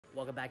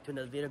Welcome back to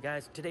another video,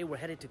 guys. Today we're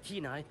headed to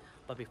Kenai,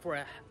 but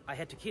before I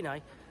head to Kenai,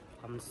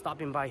 I'm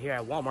stopping by here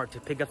at Walmart to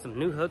pick up some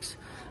new hooks.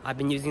 I've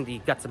been using the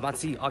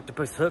Gatsumatsu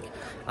octopus hook.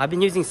 I've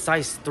been using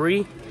size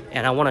 3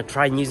 and I want to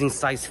try using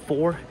size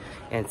 4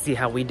 and see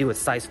how we do with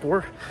size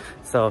 4.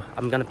 So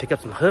I'm gonna pick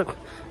up some hook,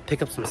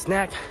 pick up some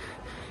snack,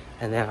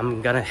 and then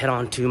I'm gonna head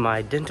on to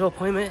my dental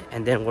appointment,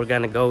 and then we're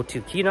gonna go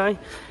to Kenai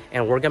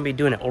and we're gonna be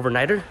doing an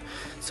overnighter.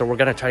 So we're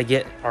gonna try to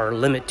get our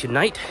limit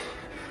tonight,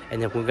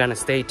 and then we're gonna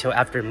stay till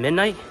after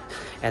midnight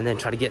and then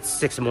try to get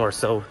 6 more.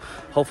 So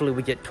hopefully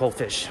we get 12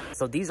 fish.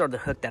 So these are the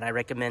hook that I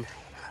recommend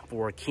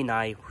for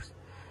Kenai.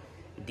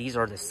 These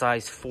are the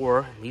size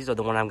 4. These are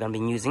the one I'm gonna be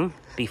using.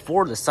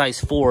 Before the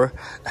size 4,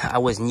 I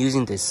was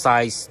using the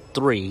size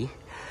 3,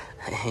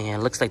 and it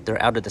looks like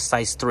they're out of the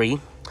size 3.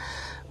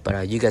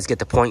 But you guys get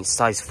the point.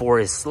 Size 4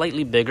 is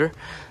slightly bigger.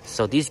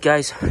 So these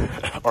guys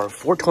are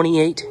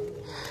 $4.28.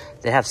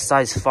 They have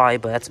size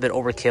 5, but that's a bit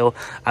overkill.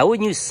 I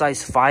would use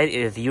size 5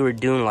 if you were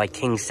doing like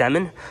king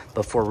salmon,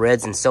 but for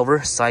reds and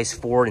silver, size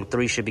 4 and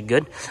 3 should be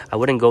good. I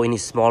wouldn't go any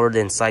smaller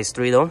than size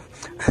 3 though.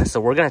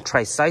 So we're gonna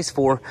try size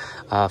 4,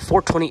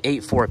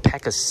 $4.28 for a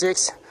pack of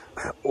 6,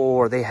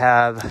 or they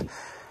have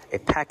a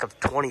pack of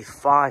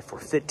 25 for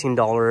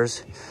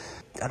 $15.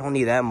 I don't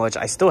need that much.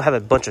 I still have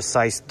a bunch of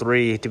size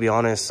 3 to be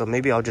honest, so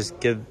maybe I'll just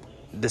give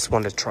this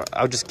one to try.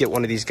 I'll just get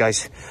one of these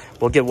guys.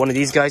 We'll get one of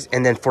these guys.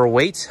 And then for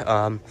weight,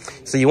 so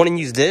you want to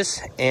use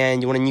this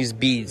and you want to use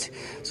beads.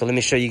 So let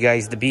me show you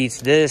guys the beads.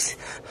 This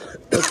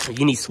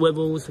you need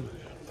swivels,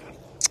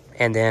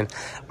 and then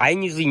I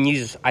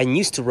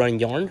used to run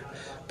yarn,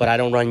 but I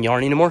don't run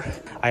yarn anymore.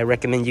 I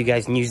recommend you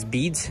guys use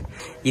beads.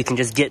 You can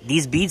just get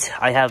these beads.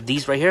 I have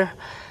these right here.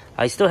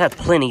 I still have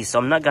plenty, so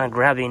I'm not gonna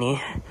grab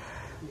any,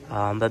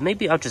 but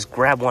maybe I'll just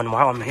grab one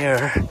while I'm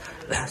here.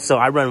 So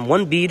I run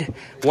 1 bead,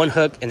 1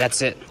 hook, and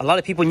that's it. A lot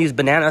of people use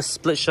banana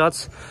split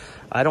shots.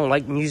 I don't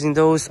like using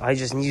those. I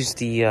just use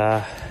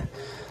the,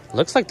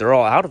 looks like they're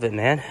all out of it,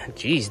 man.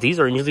 Jeez, these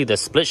are usually the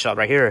split shot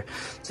right here.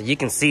 So you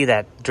can see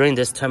that during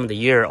this time of the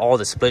year, all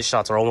the split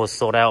shots are almost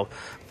sold out.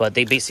 But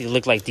they basically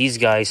look like these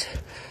guys,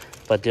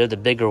 but they're the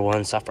bigger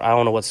ones. I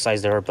don't know what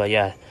size they are, but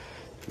yeah,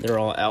 they're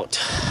all out.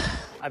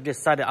 I've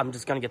decided I'm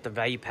just gonna get the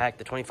value pack,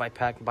 the 25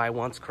 pack, buy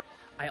once.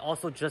 I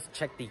also just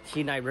checked the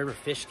Kenai River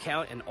fish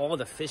count, and all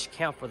the fish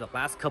count for the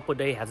last couple of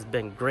days has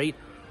been great.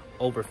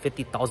 Over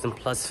 50,000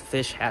 plus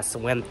fish has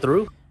swam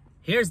through.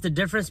 Here's the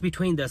difference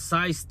between the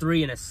size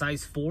 3 and a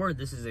size 4.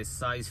 This is a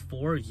size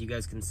 4, as you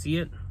guys can see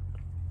it.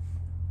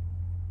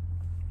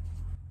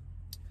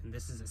 And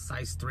this is a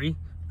size 3.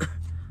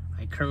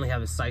 I currently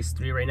have a size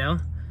 3 right now.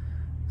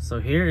 So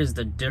here is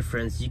the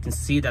difference. You can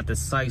see that the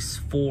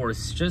size 4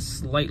 is just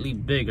slightly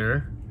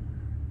bigger.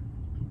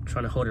 I'm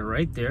trying to hold it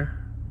right there.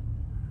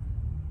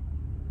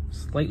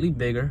 Slightly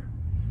bigger,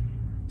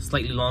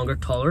 slightly longer,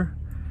 taller.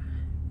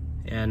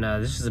 And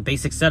this is a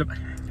basic setup,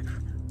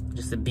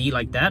 just a bead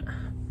like that.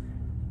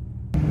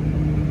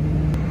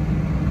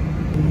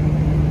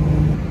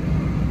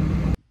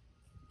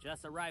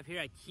 Just arrived here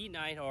at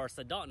Kenai, or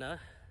Sedona.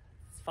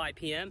 It's 5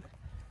 p.m.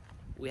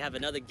 We have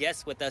another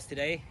guest with us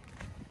today.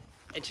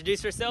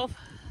 Introduce yourself.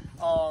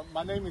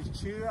 My name is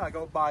Chua. I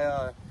go by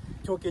Chua.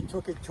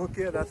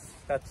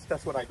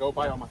 That's what I go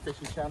by on my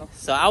fishing channel.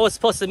 So I was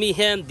supposed to meet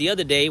him the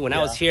other day when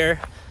I was here,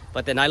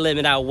 but then I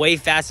limit out way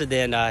faster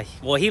than,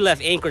 well, he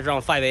left Anchorage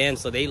around 5 a.m.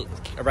 so they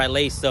arrived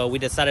late. So we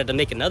decided to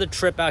make another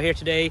trip out here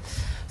today.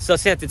 So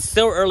since it's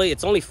still early,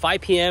 it's only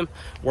 5 p.m.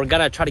 We're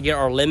gonna try to get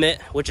our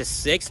limit, which is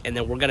 6, and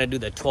then we're gonna do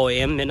the 12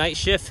 a.m. midnight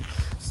shift.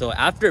 So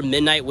after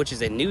midnight, which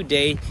is a new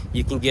day,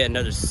 you can get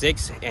another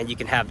 6, and you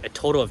can have a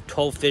total of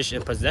 12 fish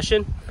in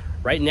possession.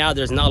 Right now,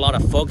 there's not a lot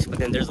of folks, but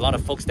then there's a lot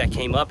of folks that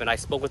came up and I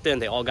spoke with them.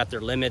 They all got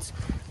their limits.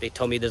 They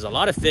told me there's a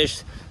lot of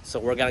fish. So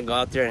we're gonna go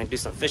out there and do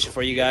some fishing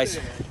for you guys.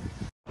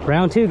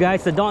 Round 2,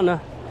 guys, Sedona.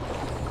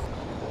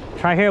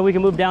 Try here, we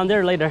can move down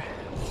there later.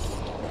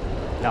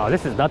 No,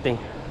 this is nothing.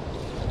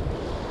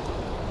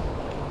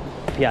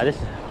 Yeah,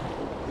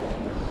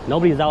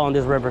 nobody's out on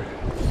this river.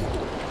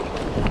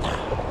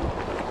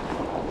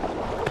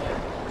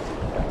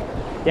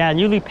 Yeah, and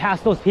usually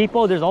past those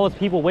people, there's always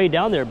people way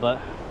down there, but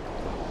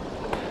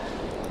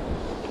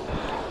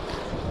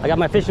I got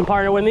my fishing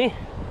partner with me.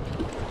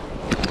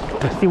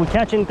 Let's see if we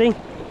catch anything.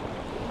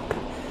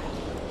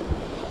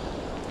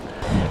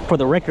 For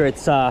the record,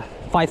 it's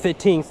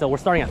 5:15, so we're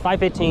starting at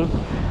 5:15.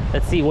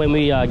 Let's see when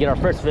we get our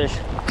first fish.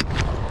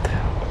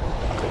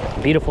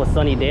 Beautiful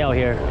sunny day out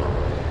here.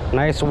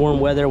 Nice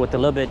warm weather with a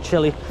little bit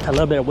chilly, a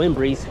little bit of wind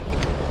breeze.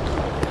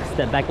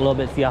 Step back a little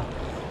bit, see how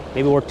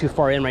maybe we're too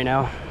far in right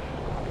now.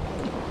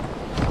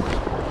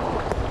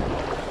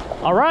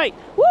 All right,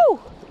 woo!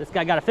 This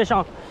guy got a fish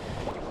on.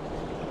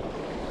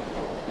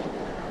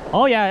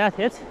 Oh yeah,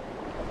 it's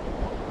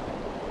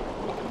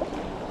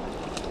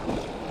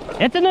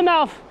in the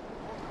mouth.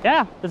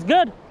 Yeah, it's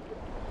good.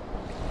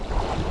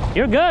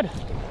 You're good.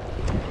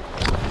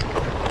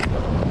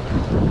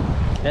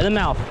 In the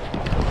mouth.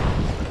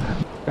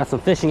 Got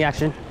some fishing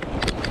action.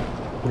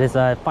 This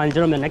fine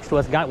gentleman next to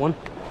us got one.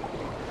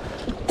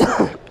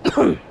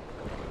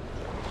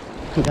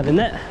 Got the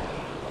net.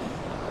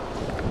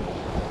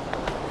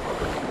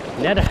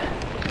 Net.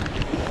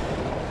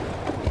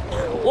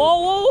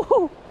 Whoa,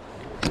 whoa!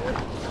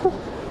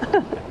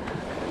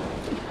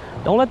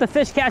 Don't let the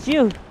fish catch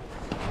you.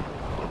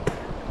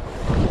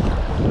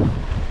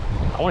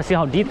 I want to see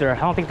how deep they're. I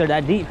don't think they're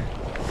that deep.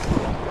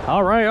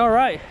 All right, all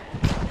right.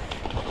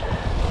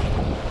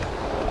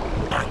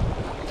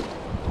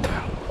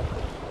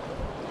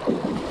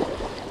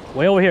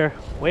 Way over here.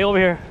 Way over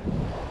here.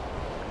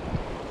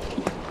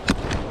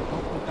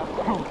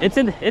 It's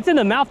in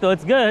the mouth though.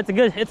 It's good.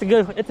 It's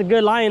a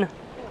good line.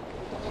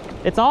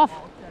 It's off.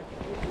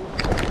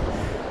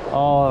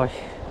 Oh,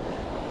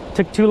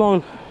 took too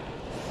long.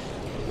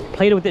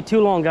 Played with it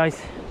too long,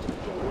 guys.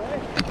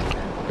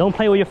 Don't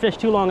play with your fish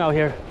too long out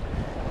here.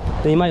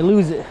 Then you might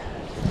lose it.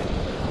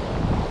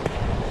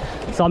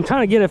 So I'm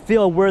trying to get a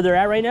feel of where they're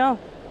at right now.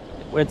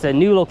 It's a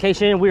new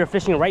location. We are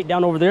fishing right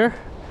down over there.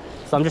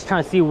 So I'm just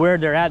trying to see where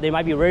they're at. They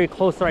might be very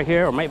close right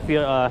here or might be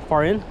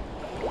far in.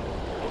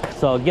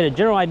 So get a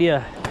general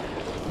idea.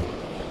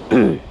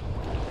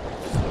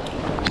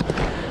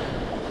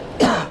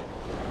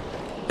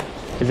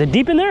 Is it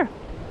deep in there?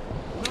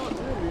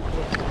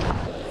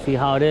 See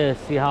how it is,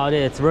 see how it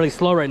is. It's really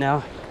slow right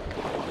now.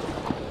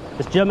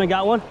 This gentleman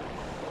got one.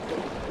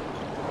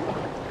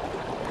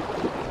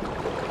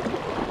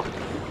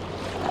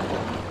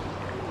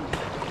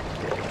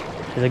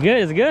 Is it good?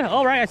 Is it good?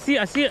 All right, I see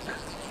it.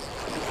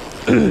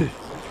 I'm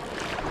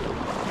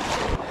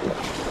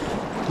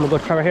gonna go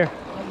try right here.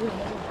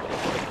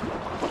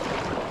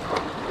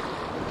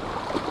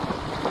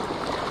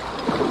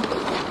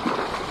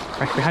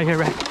 Right behind here,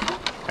 right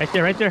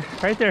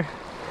there.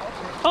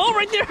 Oh,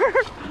 right there.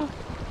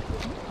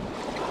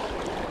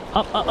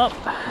 Up.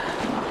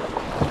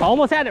 I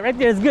almost had it right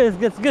there. It's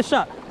good. It's a good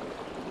shot.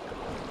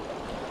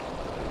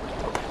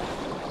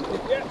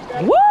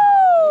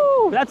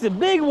 Woo! That's a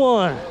big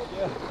one.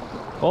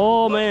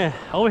 Oh man,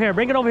 over here.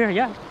 Bring it over here.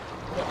 Yeah.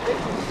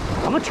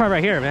 I'm gonna try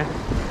right here, man.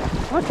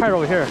 I'm gonna try it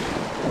over here.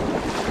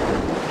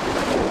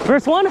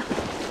 First one.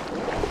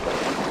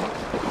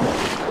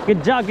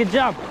 Good job.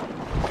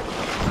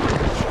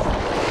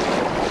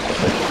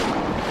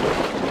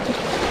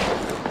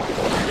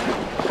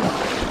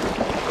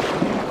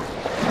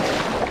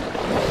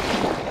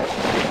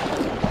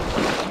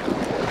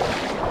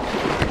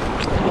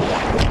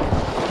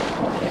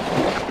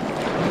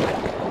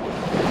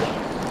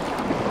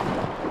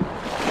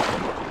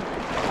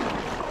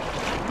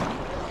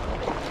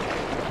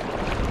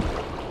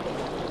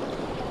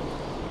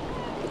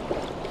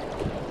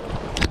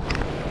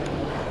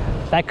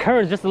 That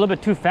current's just a little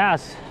bit too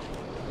fast.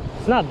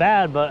 It's not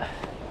bad, but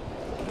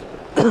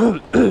Are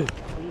you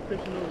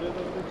fishing over there?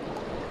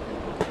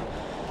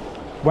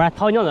 where I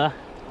told you,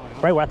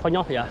 right where I told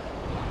you, yeah.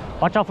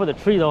 Watch out for the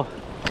tree though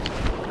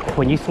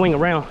when you swing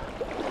around.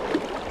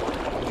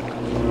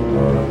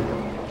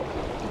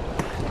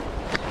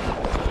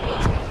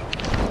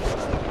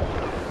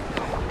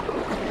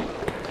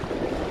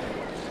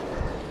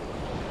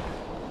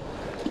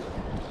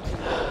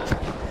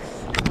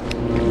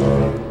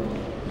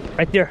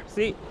 Right there,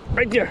 see?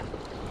 Right there.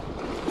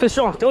 Fish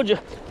on, told you.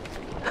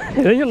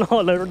 You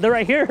know, they're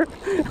right here.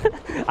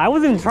 I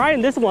wasn't even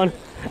trying this one.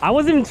 I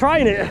wasn't even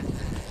trying it.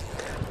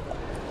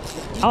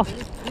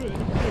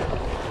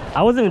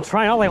 I wasn't even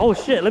trying. I was like, oh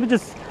shit, let me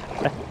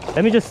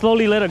just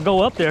slowly let it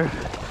go up there.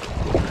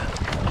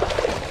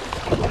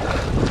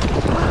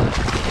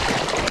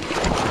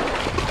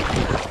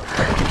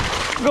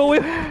 Go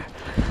in.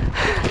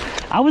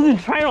 I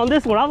wasn't trying on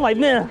this one. I was like,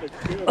 man,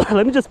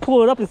 let me just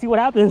pull it up and see what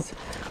happens.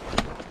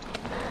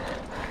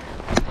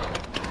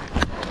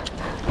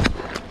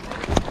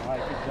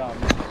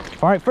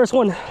 All right, first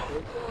one.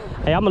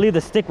 Hey, I'm gonna leave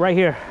the stick right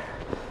here.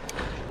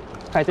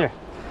 Right there.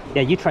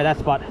 Yeah, you try that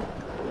spot.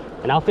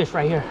 And I'll fish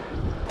right here.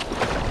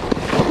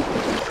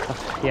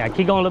 Yeah,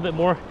 keep going a little bit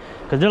more.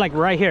 Because they're like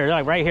right here. They're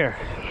like right here.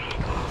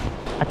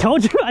 I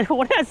told you.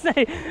 What did I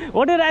say?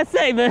 What did I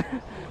say, man?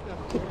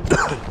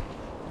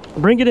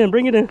 Bring it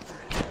in.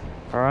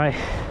 All right.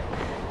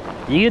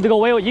 You can go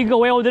way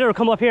over there or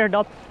come up here.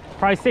 They'll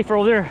probably safer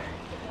over there.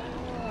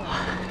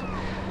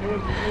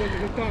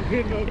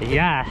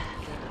 Yeah.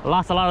 I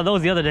lost a lot of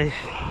those the other day.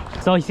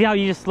 So you see how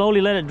you just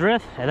slowly let it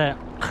drift and then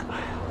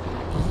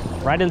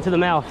right into the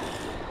mouth.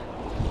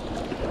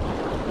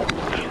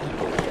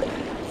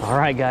 All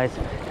right, guys,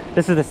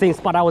 this is the same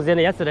spot I was in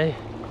yesterday.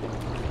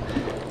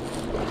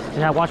 Just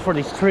have to watch for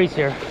these trees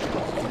here.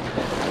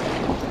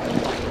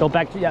 Go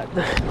back to, yeah,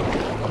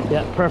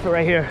 perfect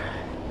right here.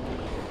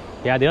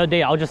 Yeah, the other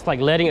day I was just like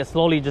letting it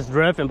slowly just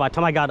drift, and by the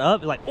time I got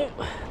up, like, oh,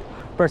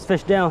 first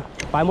fish down,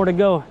 5 more to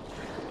go.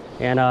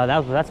 And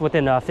that's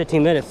within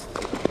 15 minutes.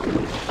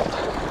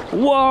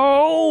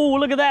 Whoa,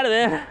 look at that,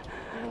 man.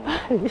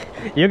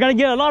 You're gonna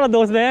get a lot of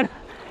those, man.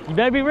 You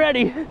better be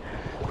ready.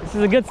 This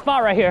is a good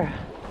spot right here.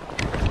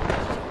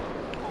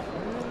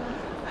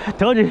 I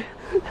told you,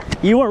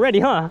 you weren't ready,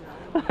 huh?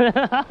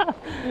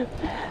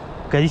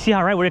 Cause you see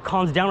how right where it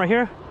calms down right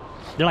here?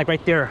 They're like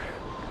right there.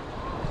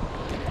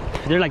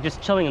 They're like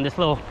just chilling in this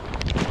little,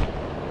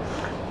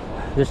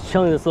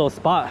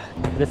 spot.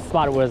 This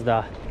spot was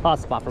the hot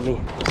spot for me.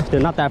 They're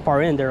not that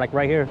far in, they're like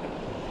right here.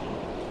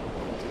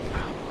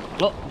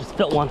 Oh, just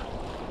felt one.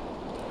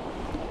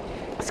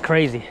 It's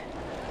crazy.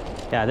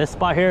 Yeah, this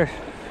spot here,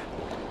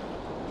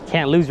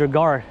 can't lose your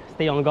guard.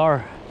 Stay on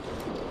guard.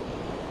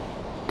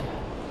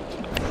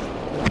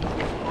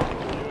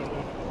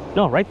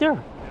 No, right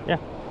there. Yeah.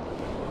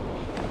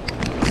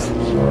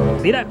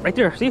 See that? Right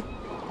there. See?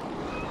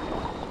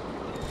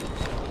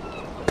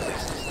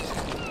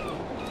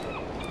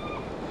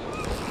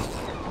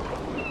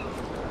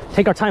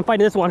 Take our time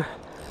fighting this one.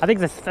 I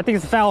think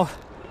it's a foul.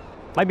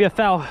 Might be a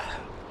foul.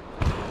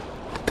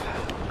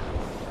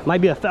 Might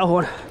be a foul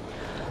one.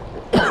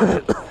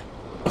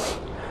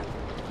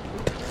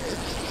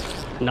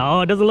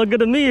 No, it doesn't look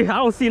good to me. I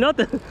don't see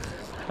nothing.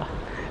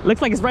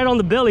 Looks like it's right on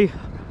the belly.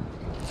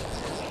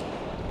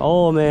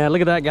 Oh man,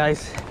 look at that,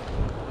 guys.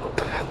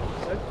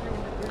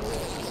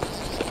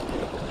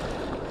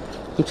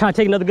 I'm trying to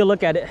take another good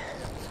look at it.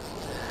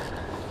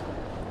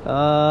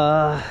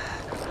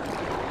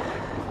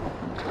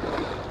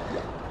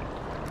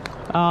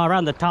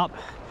 Around the top.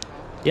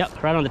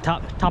 Yep, right on the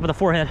top of the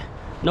forehead.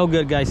 No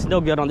good, guys.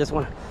 No good on this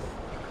one.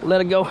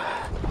 Let it go.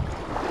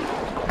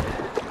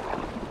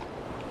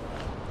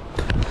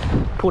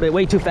 Pulled it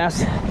way too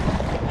fast.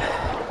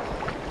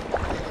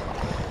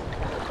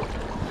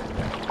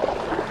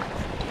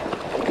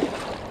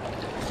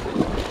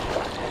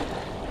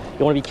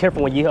 You want to be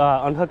careful when you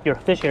unhook your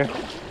fish here.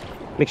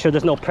 Make sure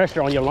there's no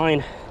pressure on your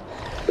line.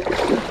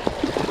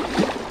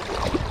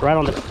 Right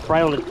on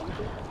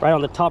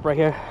the top right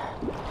here.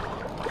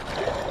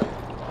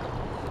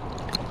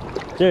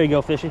 There you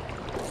go, fishy.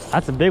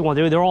 That's a big one,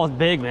 dude. They're all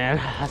big, man.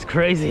 That's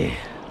crazy.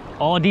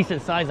 All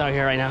decent size out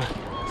here right now.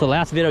 So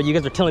last video, you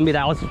guys were telling me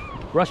that I was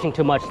rushing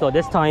too much. So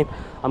this time,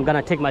 I'm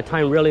gonna take my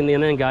time reeling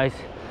them in, guys.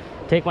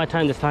 Take my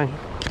time this time.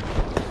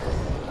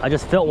 I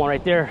just felt one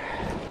right there.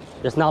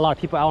 There's not a lot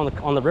of people out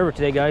on the river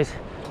today, guys.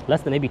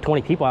 Less than maybe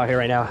 20 people out here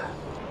right now.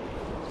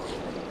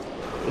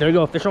 There you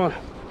go, fish on.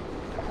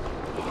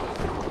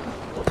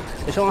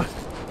 Fish on.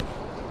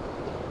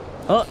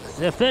 Oh, is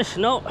it a fish?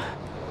 No.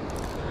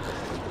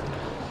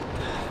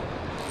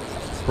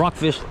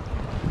 Rockfish.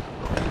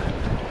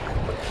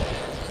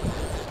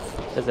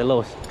 There's a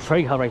little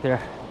tray hub right there.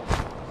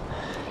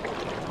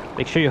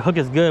 Make sure your hook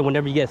is good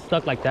whenever you get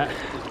stuck like that.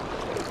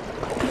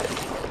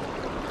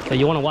 So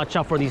you want to watch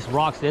out for these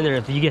rocks in there.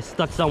 If you get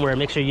stuck somewhere,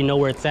 make sure you know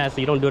where it's at so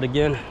you don't do it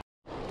again.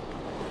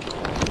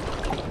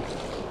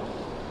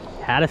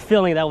 Had a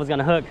feeling that was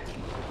gonna hook.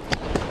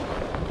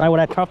 Right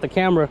when I dropped the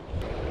camera.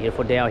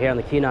 Beautiful day out here on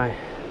the Kenai.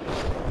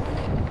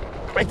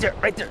 Right there,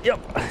 yep.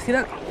 See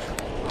that?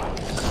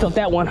 Felt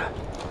that one.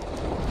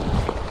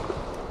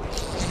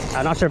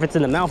 I'm not sure if it's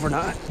in the mouth or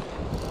not.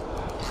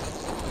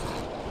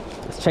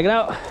 Let's check it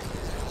out.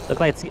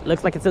 Looks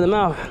like it's in the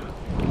mouth.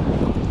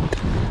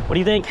 What do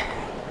you think?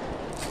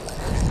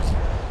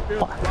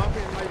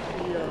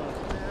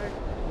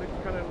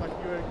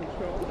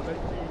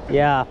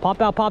 Yeah,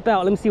 pop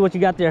out. Let me see what you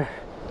got there.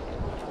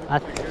 I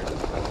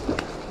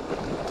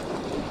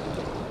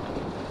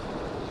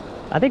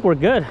think we're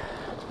good.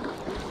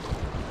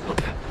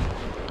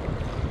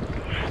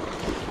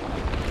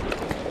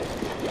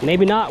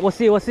 Maybe not. We'll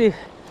see.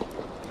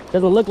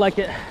 Doesn't look like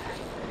it.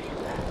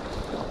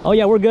 Oh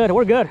yeah, we're good.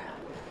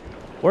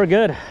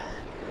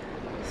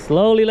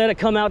 Slowly let it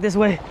come out this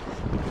way.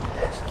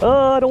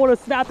 Oh, I don't want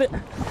to snap it.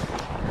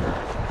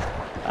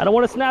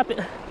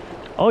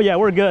 Oh yeah,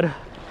 we're good.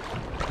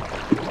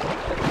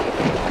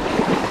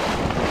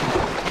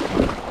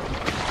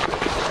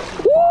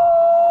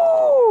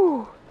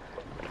 Woo!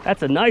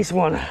 That's a nice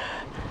one.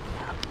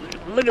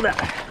 Look at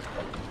that.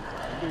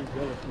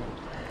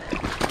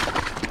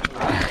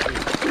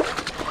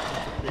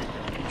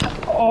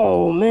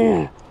 Oh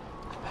man,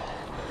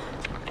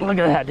 look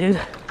at that, dude.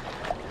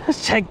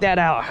 Let's check that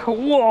out.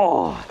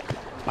 Whoa,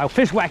 my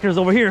fish whacker's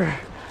over here.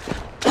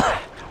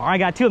 All right, I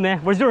got two, man.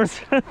 Where's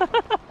yours?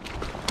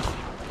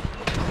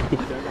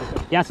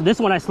 Yeah, so this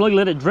one I slowly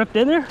let it drift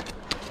in there,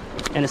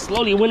 and it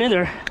slowly went in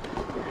there.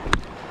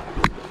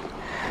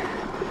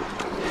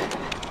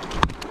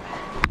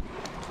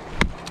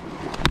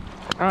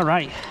 All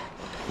right,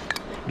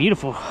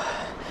 beautiful.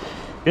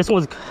 This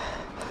one's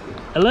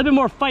a little bit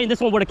more fighting.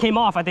 This one would have came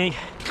off, I think.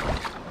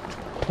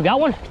 We got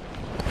one?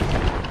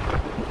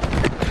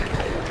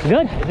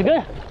 Good? Is it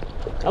good?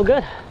 Oh,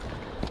 good.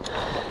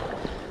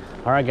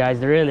 All right, guys,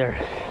 they're in there.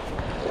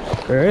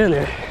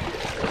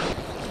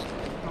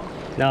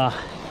 Nah,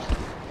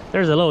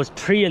 there's a little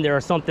tree in there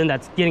or something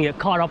that's getting it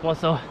caught up on,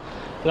 so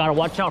we gotta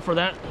watch out for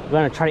that. We're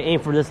gonna try to aim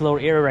for this little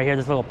area right here,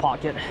 this little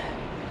pocket.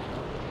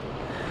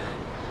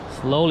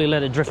 Slowly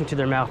let it drift into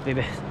their mouth,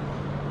 baby.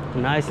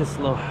 Nice and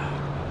slow.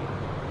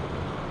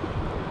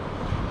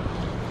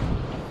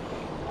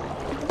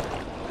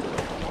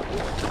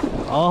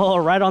 Oh,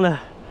 right on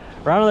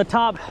the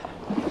top.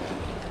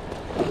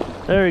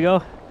 There we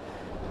go.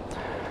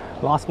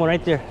 Lost one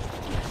right there.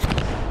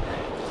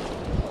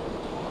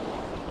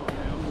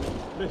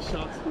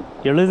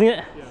 You're losing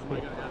it?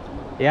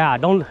 Yeah,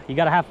 you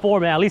gotta have 4,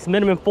 man. At least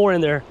minimum 4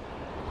 in there.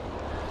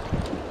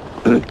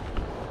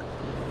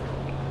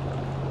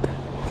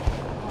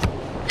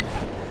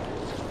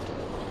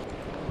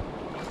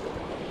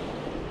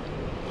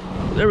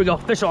 There we go.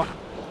 Fish on.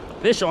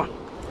 Fish on.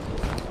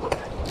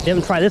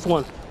 Haven't tried this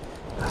one.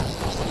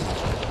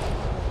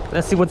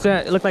 Let's see what's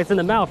that. It looks like it's in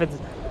the mouth.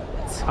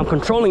 I'm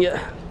controlling it.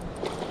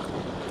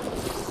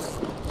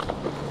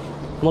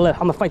 I'm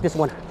gonna fight this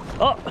one.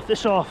 Oh,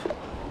 fish off.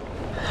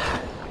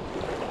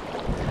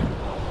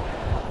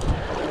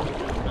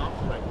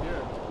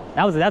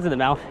 That's in the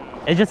mouth.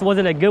 It just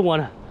wasn't a good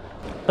one.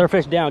 Third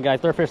fish down, guys.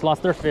 Third fish,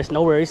 lost third fish.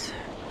 No worries.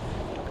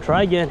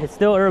 Try again. It's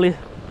still early.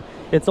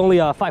 It's only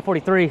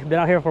 5:43. Been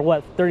out here for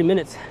what, 30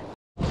 minutes.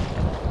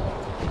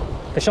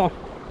 Fish on.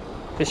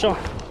 Fish on.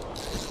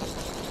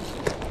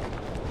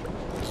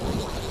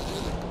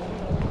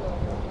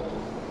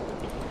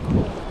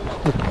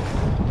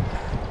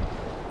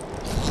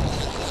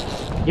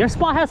 Your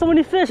spot has so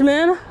many fish,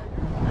 man.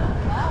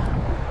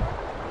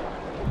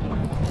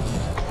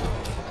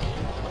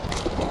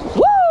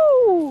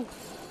 Woo!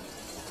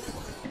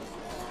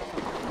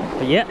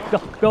 Yeah,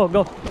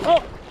 go.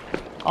 Oh,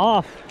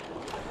 off.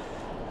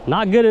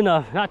 Not good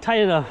enough, not tight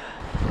enough.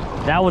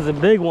 That was a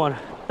big one.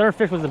 Third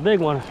fish was a big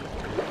one.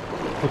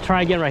 We'll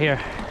try again right here.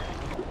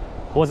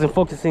 Wasn't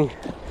focusing.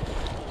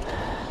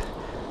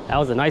 That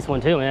was a nice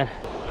one too, man.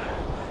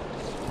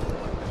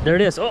 There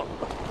it is. Oh.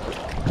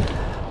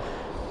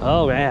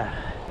 Oh man.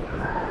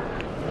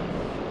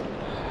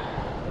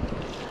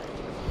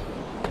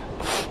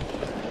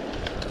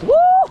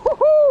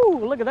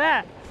 Woo-hoo-hoo! Look at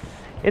that.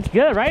 It's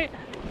good, right?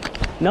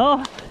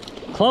 No?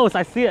 Close,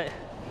 I see it.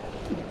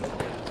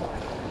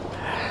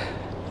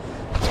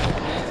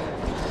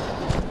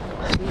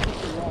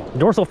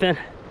 Dorsal fin.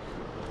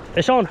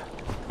 Fish on.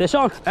 Fish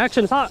on.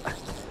 Action is hot.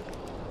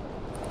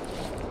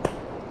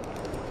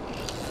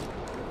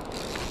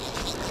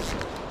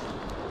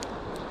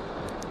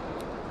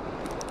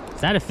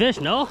 Is that a fish?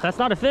 No, that's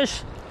not a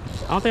fish.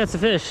 I don't think that's a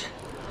fish.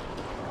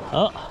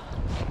 Oh,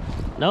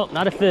 nope,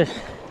 not a fish.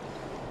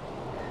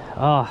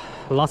 Oh,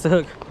 lost the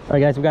hook. All right,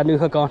 guys, we got a new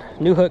hook on.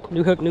 New hook,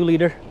 new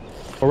leader.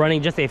 We're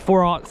running just a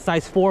 4/0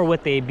 size 4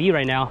 with a B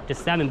right now,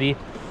 just salmon B.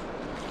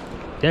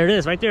 There it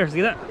is, right there.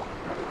 See that?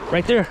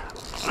 Right there.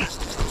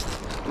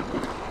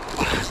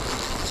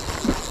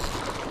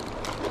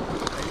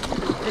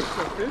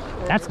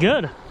 That's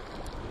good.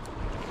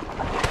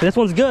 This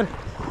one's good.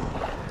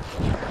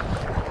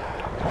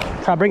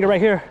 Try to bring it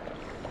right here.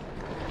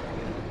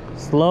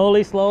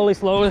 Slowly, slowly,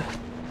 slowly.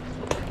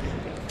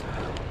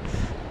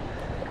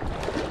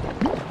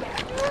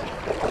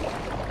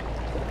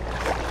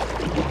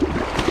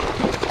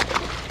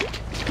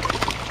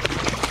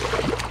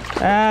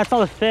 Ah, it's on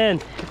the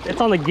fin. It's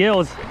on the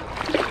gills.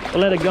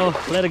 Let it go.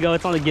 Let it go.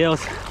 It's on the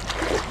gills.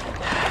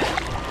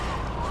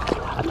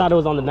 I thought it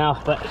was on the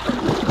mouth, but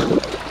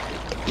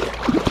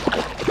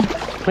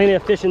plenty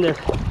of fish in there.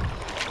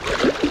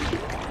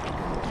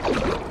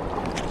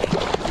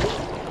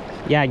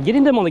 Yeah,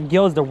 getting them on the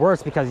gills is the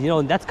worst because, you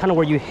know, that's kind of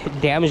where you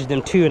damage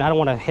them too, and I don't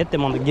want to hit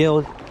them on the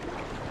gills.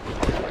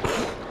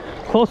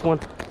 Close one.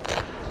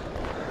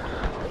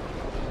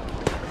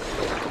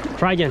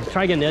 Try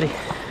again, Nettie.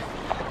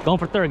 Going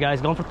for third,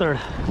 guys, going for third.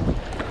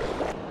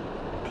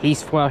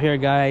 Peaceful out here,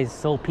 guys.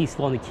 So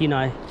peaceful on the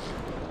Kenai.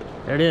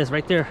 There it is,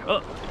 right there.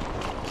 Oh.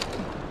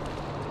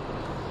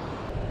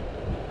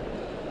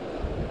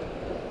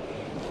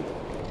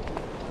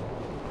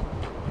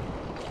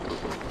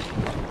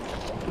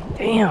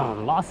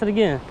 Damn, lost it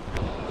again.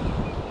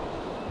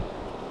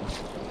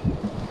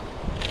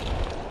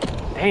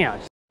 Damn.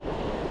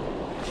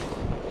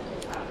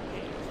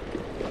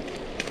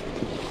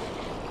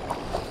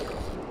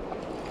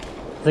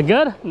 Is it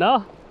good?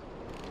 No?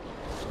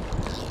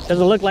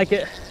 Doesn't look like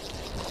it.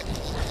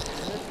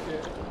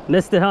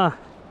 Missed it, huh?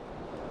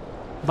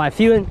 By a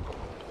few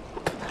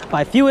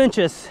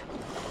inches.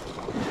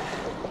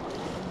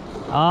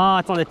 Ah,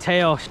 it's on the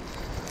tail.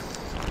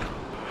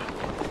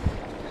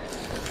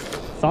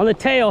 It's on the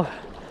tail.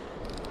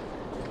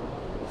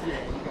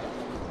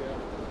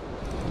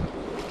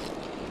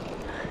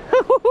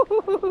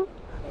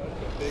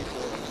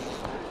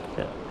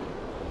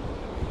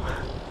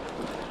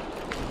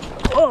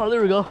 Oh,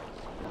 there we go.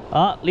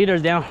 Ah,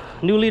 leader's down.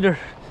 New leader.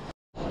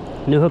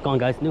 New hook on,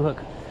 guys. New hook.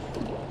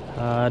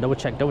 Double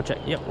check.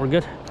 Yep, we're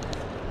good.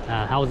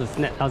 How was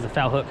the net? How was the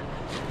foul hook?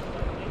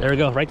 There we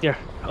go, right there.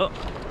 Oh,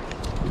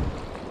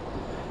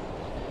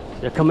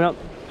 they're coming up.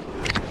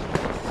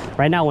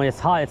 Right now, when it's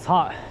hot, it's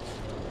hot.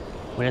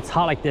 When it's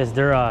hot like this,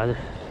 they're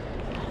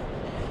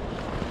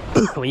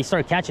when you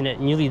start catching it,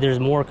 usually there's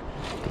more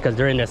because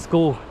they're in the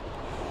school.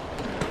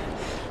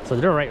 So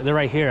they're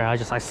right here.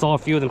 I saw a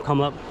few of them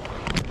come up.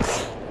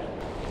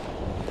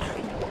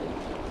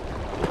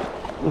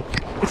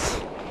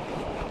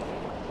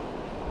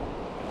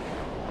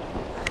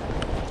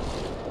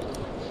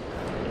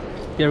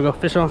 There we go,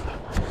 fish on.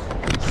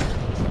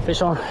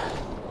 Fish on.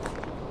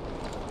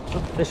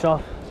 Fish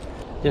off.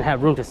 Didn't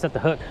have room to set the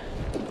hook.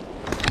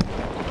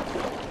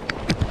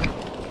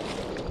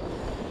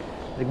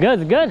 Is it good?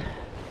 Is it good?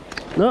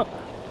 No.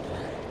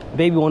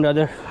 Baby one out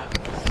there.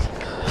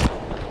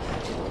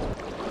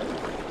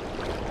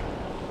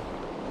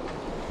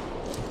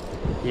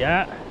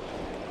 Yeah.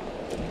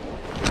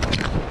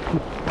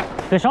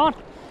 Fish on?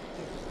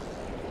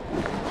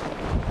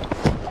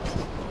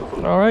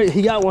 All right,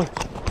 he got one.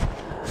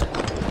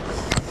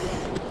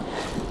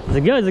 Is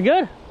it good? Is it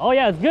good? Oh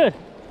yeah, it's good.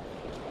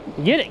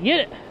 Get it,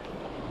 get it.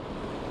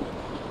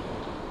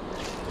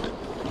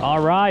 All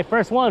right,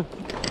 first one.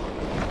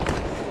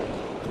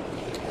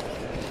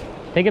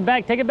 Take it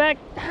back, take it back.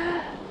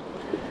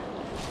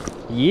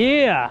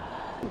 Yeah.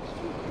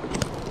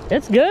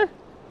 It's good.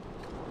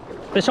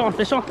 Fish on,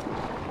 fish on.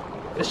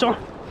 Fish on.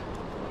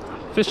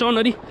 Fish on,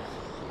 Nutty.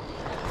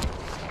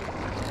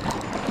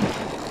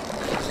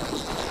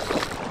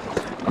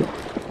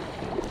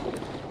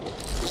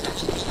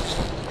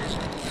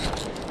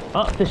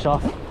 Oh, fish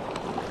off.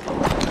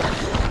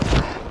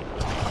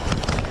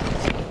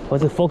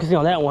 Wasn't focusing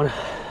on that one.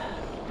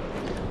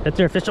 That's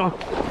there, fish on.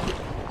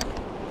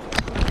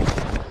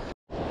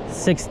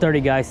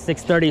 6:30, guys.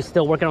 6:30.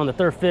 Still working on the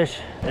third fish.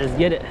 Let's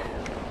get it.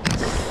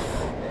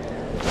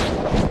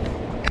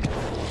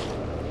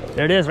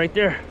 There it is, right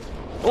there.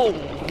 Oh,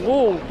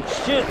 whoa,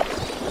 shit.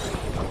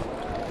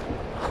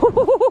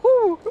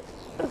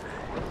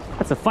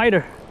 That's a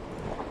fighter.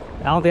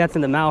 I don't think that's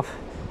in the mouth.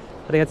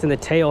 I think that's in the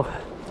tail.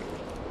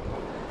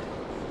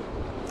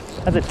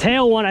 That's a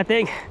tail one, I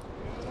think.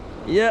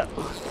 Yep.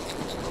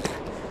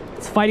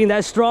 It's fighting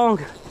that strong.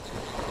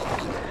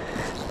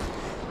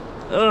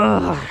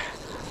 Ugh.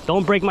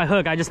 Don't break my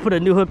hook. I just put a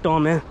new hook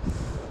on, man.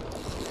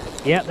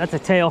 Yep, that's a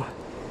tail.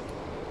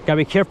 Gotta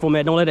be careful,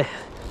 man. Don't let it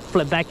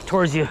flip back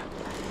towards you.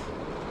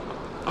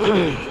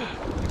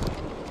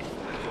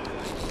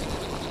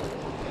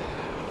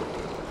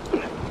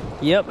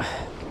 Yep.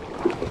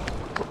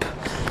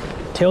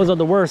 Tails are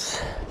the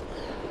worst.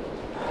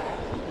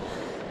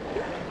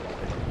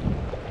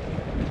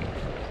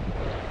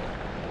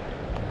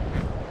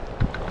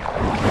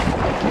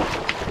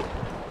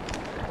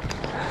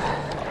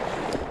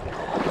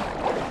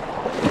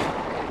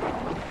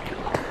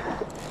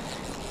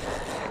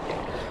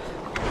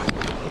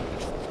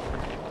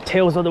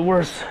 Tails are the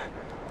worst.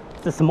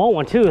 It's a small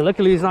one too.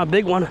 Luckily it's not a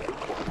big one.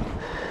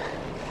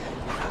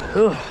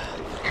 Ugh.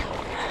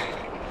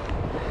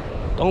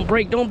 Don't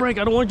break, don't break.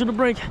 I don't want you to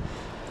break.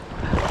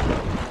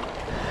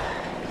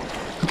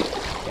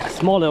 Yeah,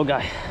 small little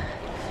guy.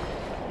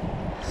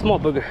 Small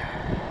booger.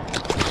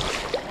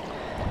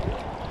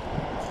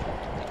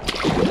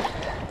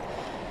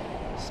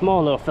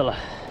 Small little fella.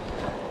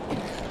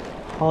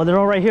 Oh, they're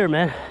all right here,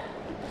 man.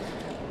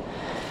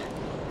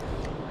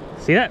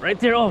 See that right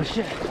there? Oh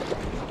shit.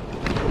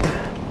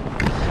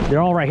 They're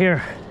all right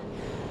here.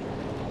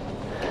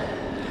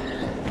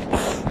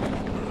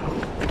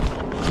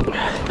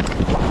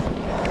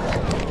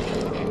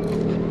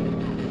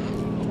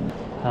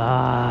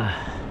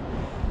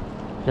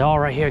 They're all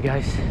right here,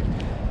 guys.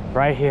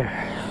 Right here.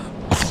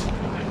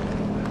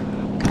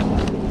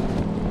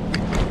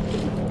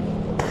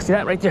 See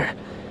that right there?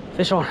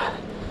 Fish on.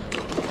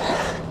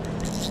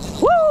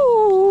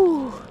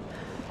 Woo!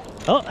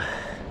 Oh,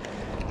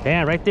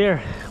 damn, right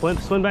there.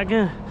 Swim back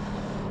in.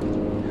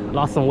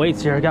 Lost some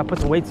weights here. I gotta put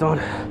some weights on.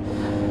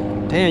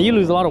 Damn, you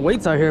lose a lot of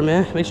weights out here,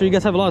 man. Make sure you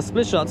guys have a lot of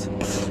split shots.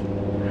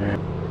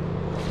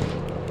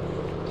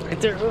 Right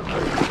there.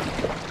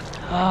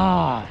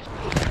 Ah,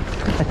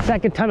 the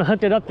second time I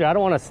hooked it up there. I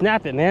don't want to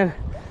snap it, man.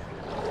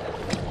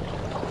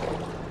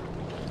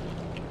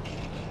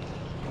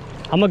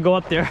 I'm gonna go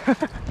up there.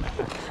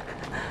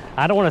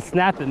 I don't want to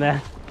snap it,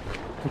 man.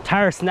 I'm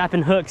tired of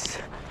snapping hooks.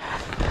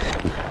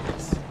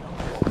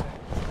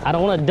 I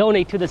don't want to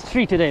donate to this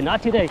tree today.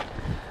 Not today.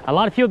 A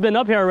lot of people have been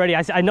up here already.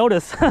 I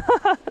noticed.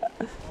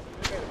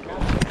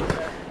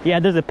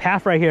 Yeah, there's a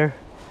path right here.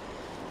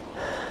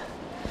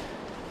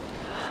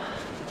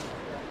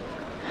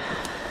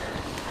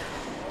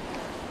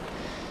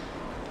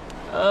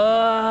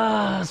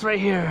 It's right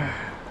here.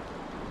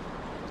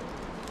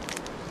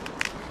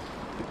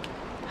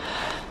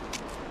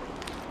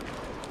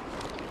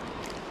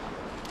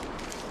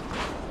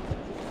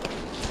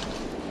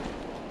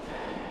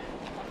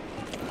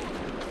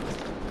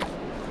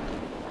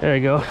 There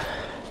you go.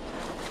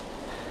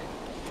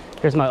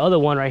 Here's my other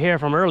one right here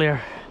from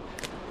earlier.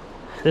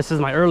 This is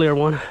my earlier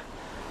one.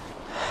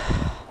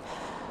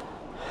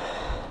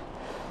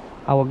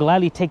 I will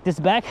gladly take this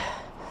back.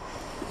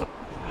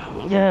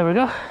 Yeah, there we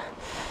go.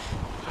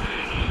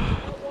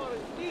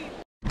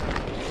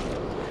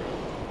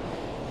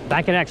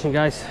 Back in action,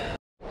 guys.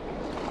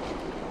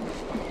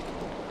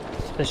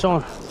 Fish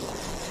on.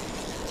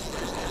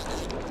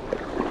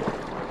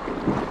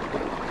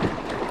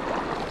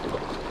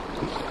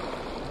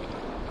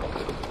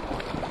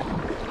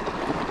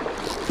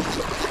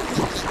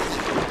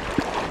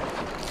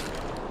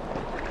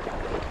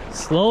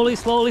 Slowly,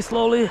 slowly,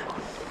 slowly.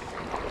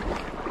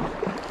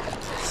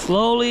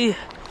 Slowly.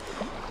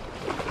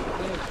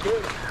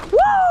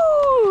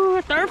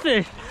 Woo! Third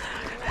fish.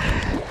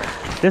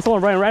 This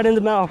one ran right in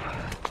the mouth.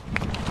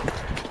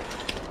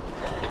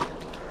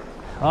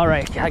 All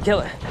right, gotta kill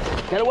it.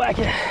 Gotta whack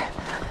it.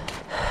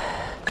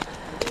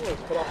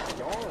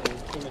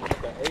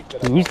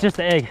 Use just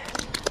the egg.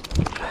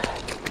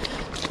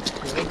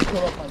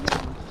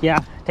 Yeah,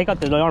 take out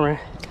the armor.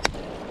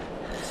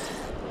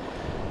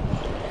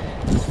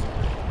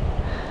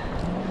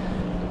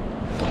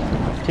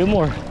 Two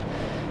more.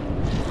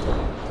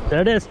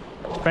 There it is.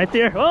 Right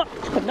there. Oh,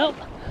 nope.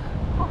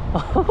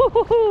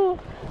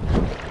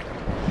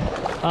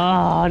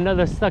 Ah,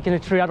 another stuck in a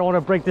tree. I don't want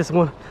to break this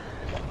one.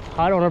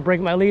 I don't want to break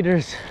my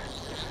leaders.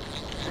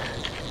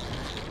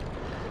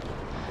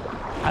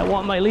 I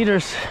want my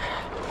leaders.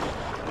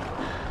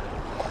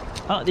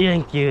 Oh,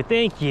 thank you,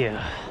 thank you.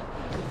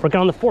 Working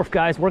on the fourth,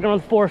 guys. Working on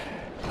the fourth.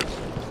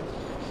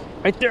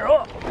 Right there.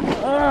 Oh,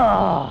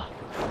 ah.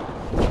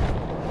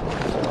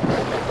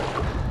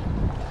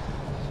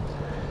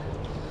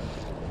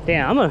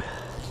 Damn, I'm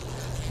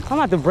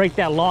gonna have to break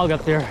that log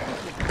up there.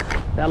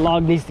 That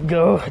log needs to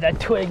go. That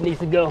twig needs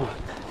to go.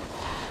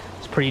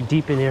 It's pretty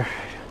deep in here.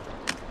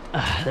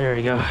 There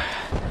we go.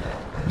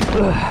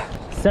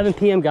 7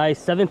 p.m. guys,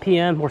 7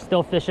 p.m. We're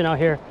still fishing out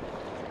here.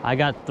 I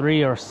got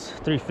three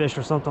fish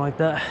or something like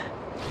that.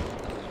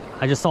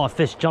 I just saw a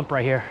fish jump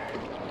right here.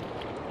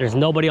 There's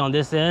nobody on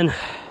this end,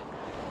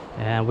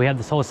 and we have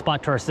this whole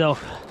spot to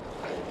ourselves.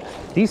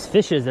 These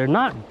fishes, they're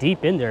not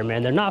deep in there,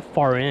 man. They're not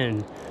far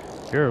in.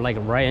 They're like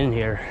right in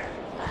here.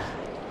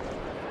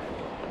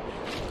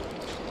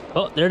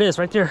 Oh, there it is,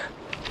 right there.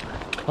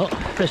 Oh,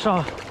 fish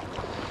off.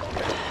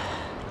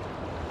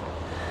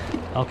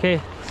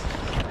 Okay.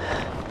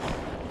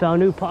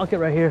 Found a new pocket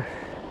right here.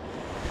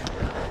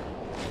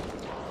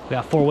 We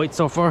got 4 weights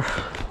so far.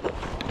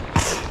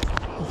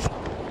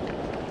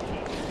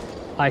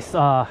 I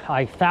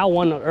found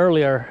one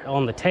earlier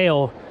on the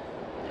tail,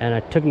 and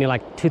it took me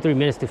like 2-3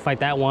 minutes to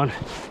fight that one.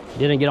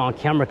 Didn't get on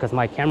camera because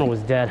my camera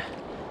was dead.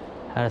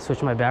 I had to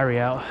switch my battery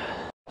out.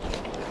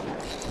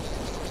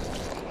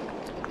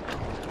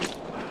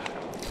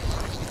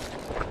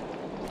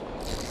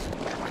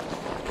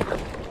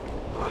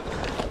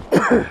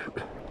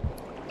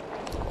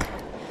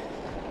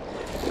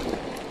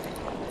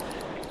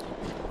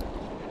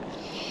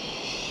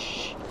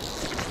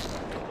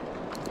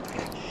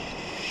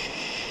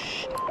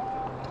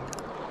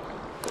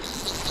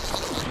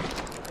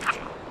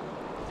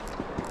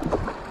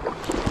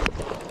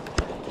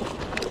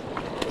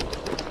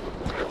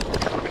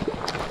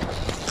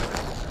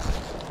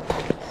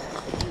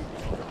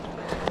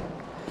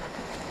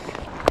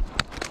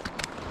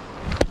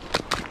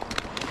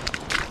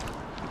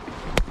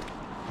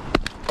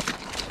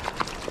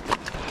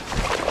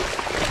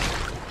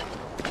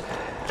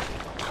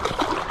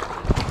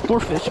 Four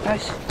fish,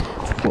 guys.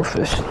 4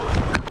 fish.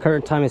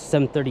 Current time is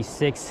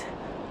 7:36.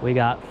 We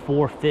got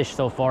 4 fish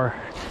so far.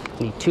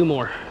 Need 2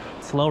 more.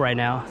 Slow right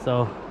now,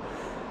 so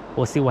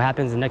we'll see what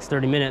happens in the next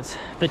 30 minutes,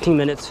 15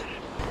 minutes.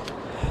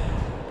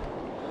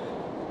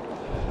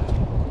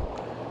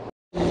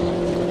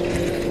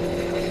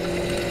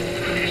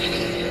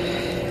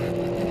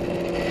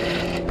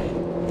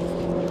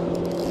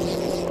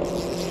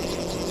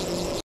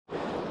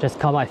 Just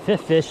caught my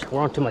 5th fish.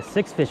 We're on to my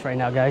 6th fish right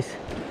now, guys.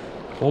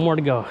 1 more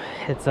to go.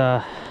 It's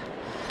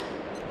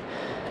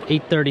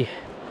 8:30.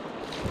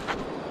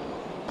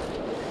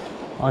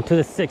 On to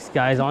the 6th,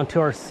 guys. On to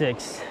our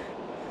 6th.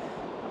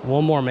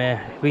 1 more,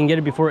 man. If we can get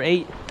it before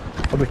 8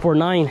 or before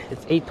 9.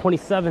 It's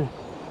 8:27.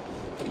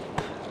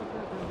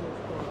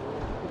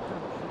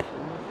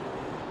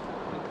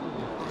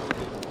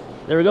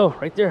 There we go,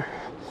 right there.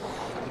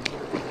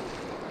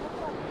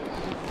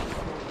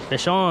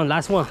 Fish on.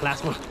 Last one.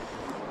 Last one.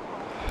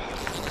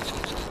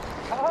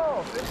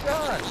 Oh, fish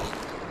on.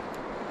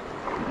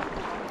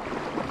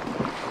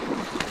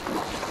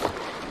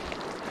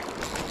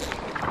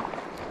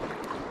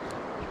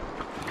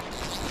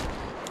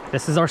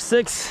 This is our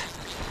 6th.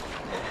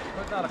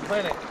 Putting out a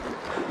clinic.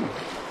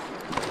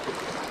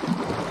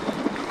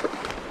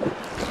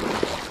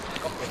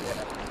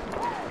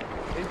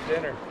 He's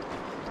dinner.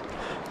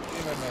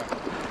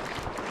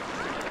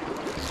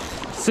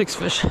 6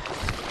 fish.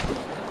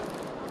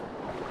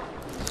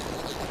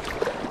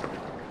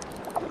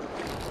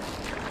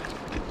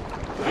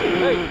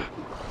 Hey,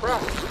 bro,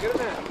 get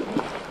him in.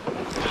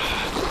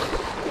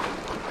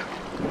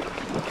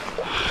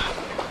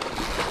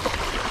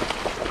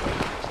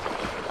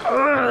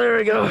 Oh, there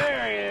we go.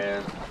 There he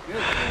is.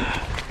 Good.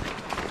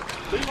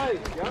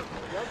 Y'all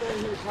been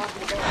here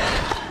talking about.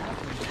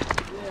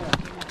 Yeah.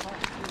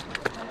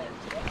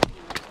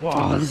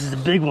 Wow, this is a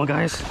big one,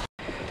 guys.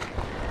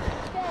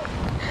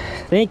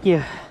 Thank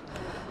you.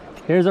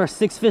 Here's our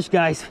 6 fish,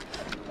 guys.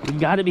 We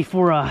got it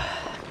before 9.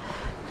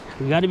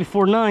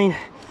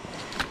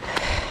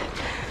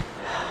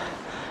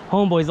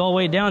 Homeboy's all the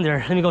way down there.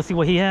 Let me go see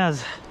what he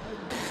has.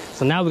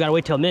 So now we gotta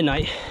wait till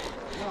midnight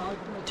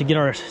to get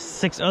our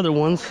 6 other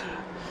ones.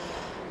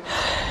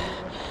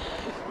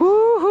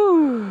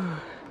 Woohoo!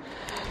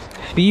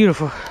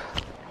 Beautiful.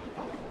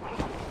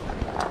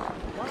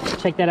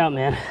 Check that out,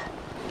 man.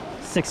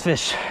 6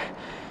 fish.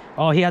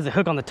 Oh, he has a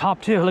hook on the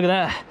top too. Look at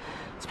that.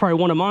 It's probably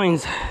one of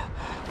mine's.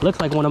 Looks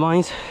like one of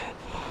mine's.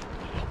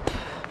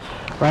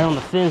 Right on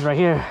the fins right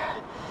here.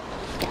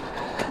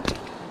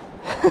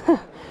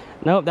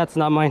 Nope, that's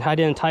not mine. I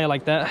didn't tie it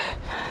like that.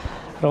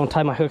 I don't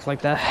tie my hooks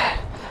like that.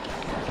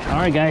 All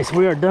right, guys,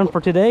 we are done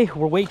for today.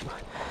 We'll wait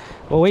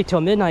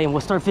till midnight and we'll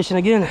start fishing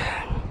again.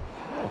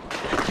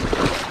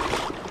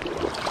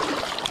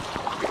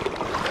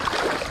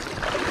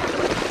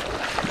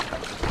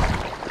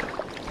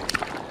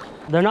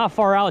 They're not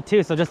far out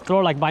too, so just throw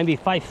like maybe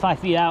 5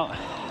 feet out.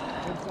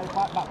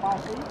 About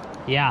 5 feet?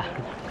 Yeah.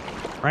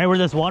 Right where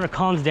this water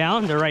calms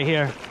down, they're right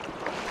here.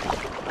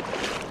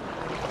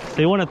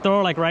 So you want to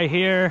throw like right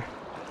here,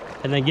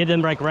 and then get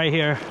them like right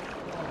here.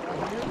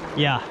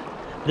 Yeah.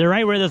 They're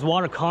right where this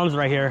water calms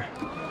right here.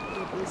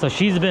 So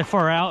she's a bit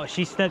far out.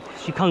 She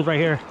comes right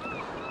here.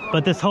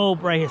 But this whole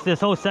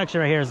section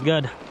right here is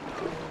good.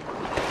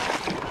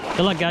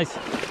 Good luck, guys.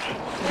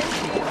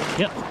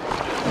 Yep.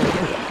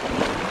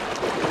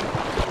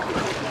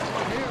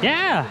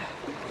 Yeah.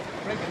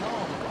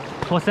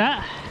 What's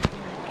that?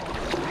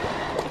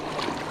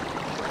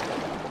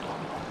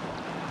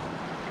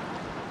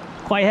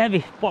 Quite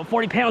heavy. About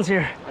 40 pounds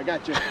here. I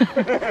got you.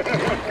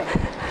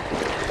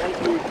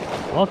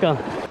 Welcome.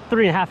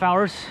 3.5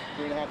 hours.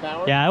 3.5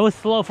 hours? Yeah, it was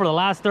slow for the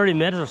last 30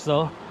 minutes or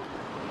so.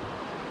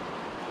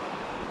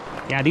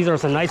 Yeah, these are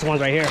some nice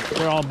ones right here.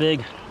 They're all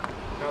big.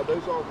 Now,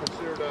 those all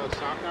considered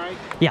sockeye?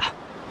 Yeah.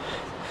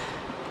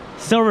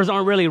 Silvers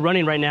aren't really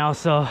running right now,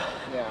 so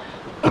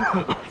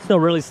yeah. Still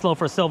really slow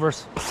for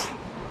silvers.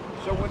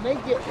 So when they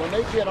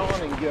get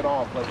on and get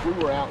off, like we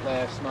were out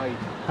last night,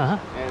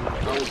 and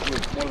I was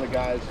with one of the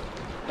guys,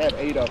 had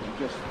 8 of them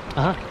just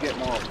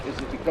getting off. Is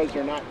it because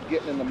they're not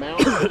getting in the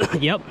mouth?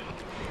 Yep.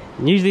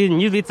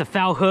 Usually it's a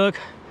foul hook.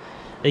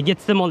 It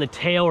gets them on the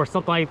tail or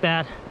something like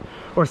that.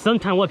 Or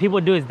sometimes what people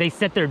do is they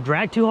set their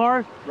drag too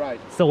hard. Right.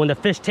 So when the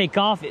fish take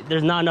off,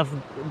 there's not enough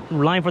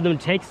line for them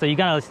to take. So you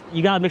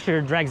gotta make sure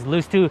your drag's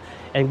loose too,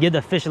 and give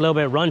the fish a little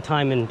bit of run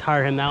time and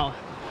tire him out.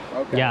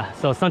 Okay. Yeah.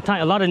 So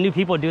sometimes a lot of new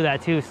people do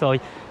that too. So you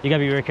gotta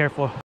be very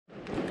careful.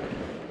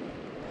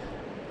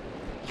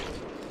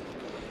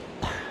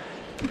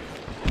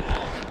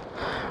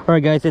 All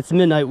right, guys, it's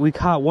midnight. I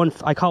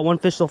caught one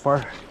fish so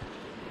far.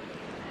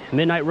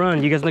 Midnight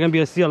run. You guys are gonna be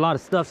able to see a lot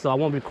of stuff, so I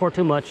won't record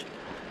too much.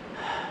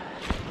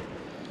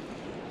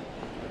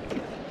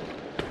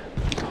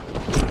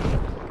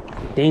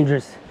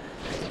 Dangerous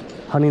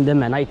hunting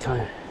them at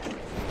nighttime.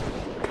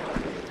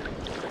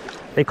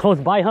 They close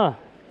by, huh?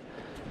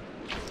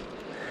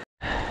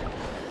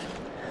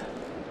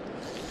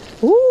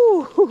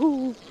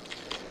 Woo!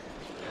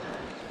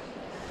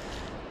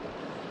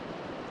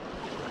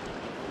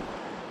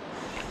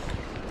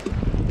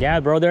 Yeah,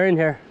 bro, they're in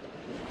here.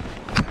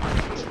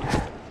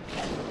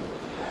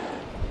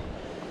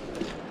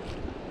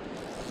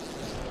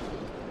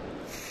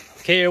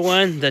 Okay,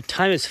 everyone, the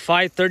time is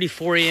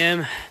 5:34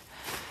 a.m.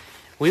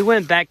 We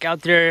went back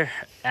out there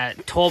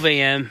at 12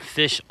 a.m.,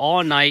 fished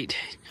all night,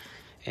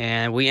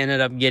 and we ended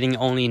up getting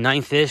only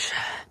 9 fish.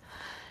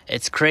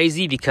 It's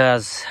crazy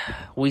because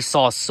we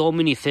saw so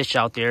many fish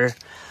out there.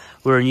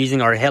 We were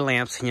using our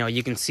headlamps. You know,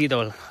 you can see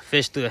the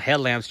fish through the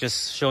headlamps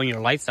just showing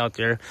your lights out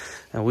there.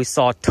 And we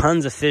saw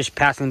tons of fish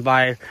passing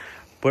by,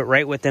 but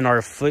right within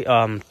our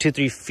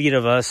 2-3 feet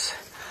of us.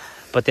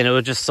 But then it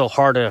was just so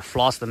hard to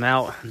floss them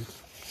out.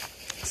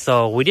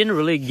 So we didn't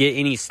really get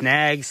any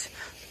snags.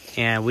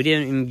 And we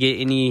didn't even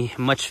get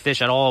much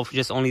fish at all,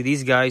 just only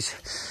these guys.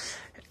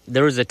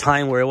 There was a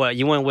time where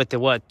you went with the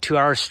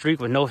 2-hour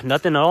streak with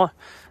nothing at all,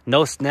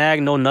 no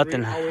snag, no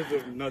nothing. 3 hours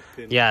of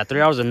nothing. Yeah,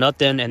 3 hours of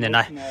nothing, and then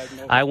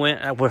I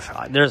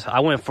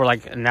went for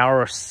like an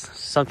hour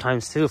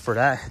sometimes too for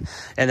that.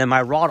 And then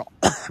my rod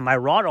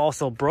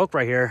also broke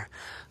right here.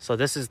 So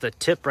this is the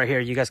tip right here,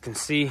 you guys can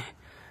see.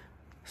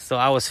 So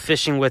I was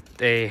fishing with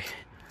a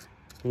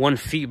 1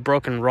 foot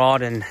broken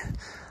rod, and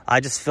I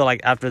just feel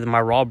like after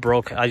my rod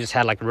broke, I just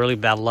had like really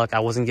bad luck.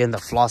 I wasn't getting the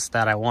floss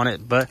that I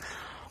wanted. But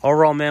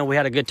overall, man, we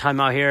had a good time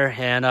out here.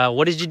 And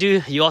what did you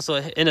do? You also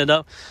ended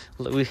up,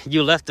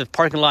 you left the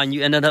parking lot and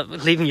you ended up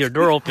leaving your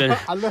door open.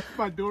 I left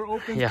my door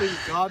open. Yeah.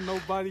 Thank God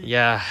nobody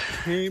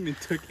came and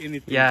took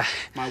anything. Yeah.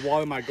 My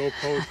wallet, my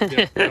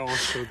GoPros, they're all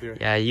still there.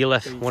 Yeah, you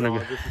left one of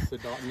your... This is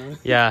Sedona.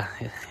 Yeah.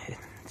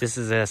 This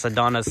is a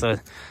Sedona, so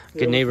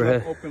good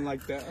neighborhood. Open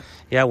like that.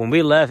 Yeah, when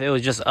we left, it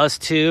was just us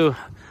two.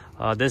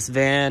 This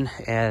van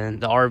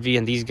and the RV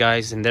and these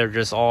guys, and they're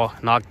just all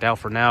knocked out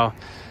for now.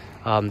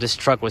 This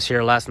truck was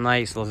here last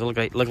night, so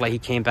it looked like he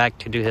came back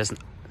to do his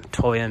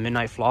 12 a.m.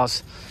 midnight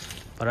floss.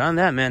 But other than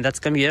that, man, that's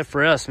gonna be it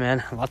for us,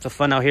 man. Lots of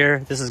fun out here.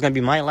 This is gonna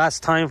be my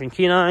last time from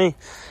Kenai,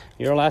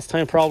 your last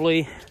time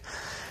probably,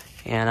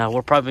 and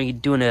we're probably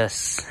doing a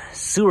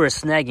sewer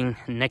snagging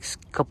the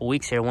next couple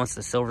weeks here once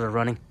the silvers are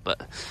running.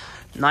 But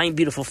 9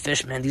 beautiful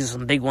fish, man. These are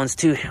some big ones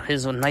too.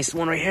 Here's a nice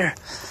one right here.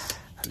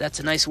 That's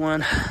a nice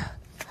one.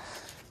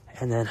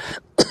 And then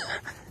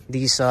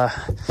these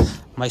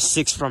my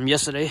 6 from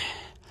yesterday,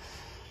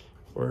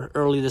 or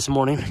early this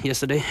morning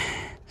yesterday.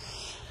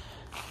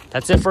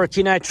 That's it for a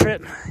Kenai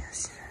trip.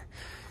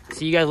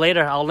 See you guys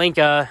later. I'll link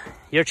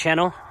your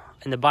channel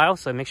in the bio,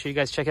 so make sure you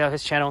guys check out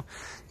his channel.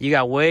 You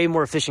got way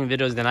more fishing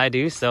videos than I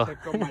do, so check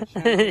out my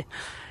channel.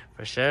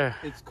 For sure.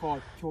 It's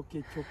called Choke.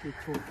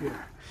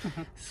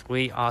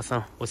 Sweet,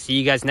 awesome. We'll see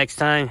you guys next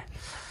time.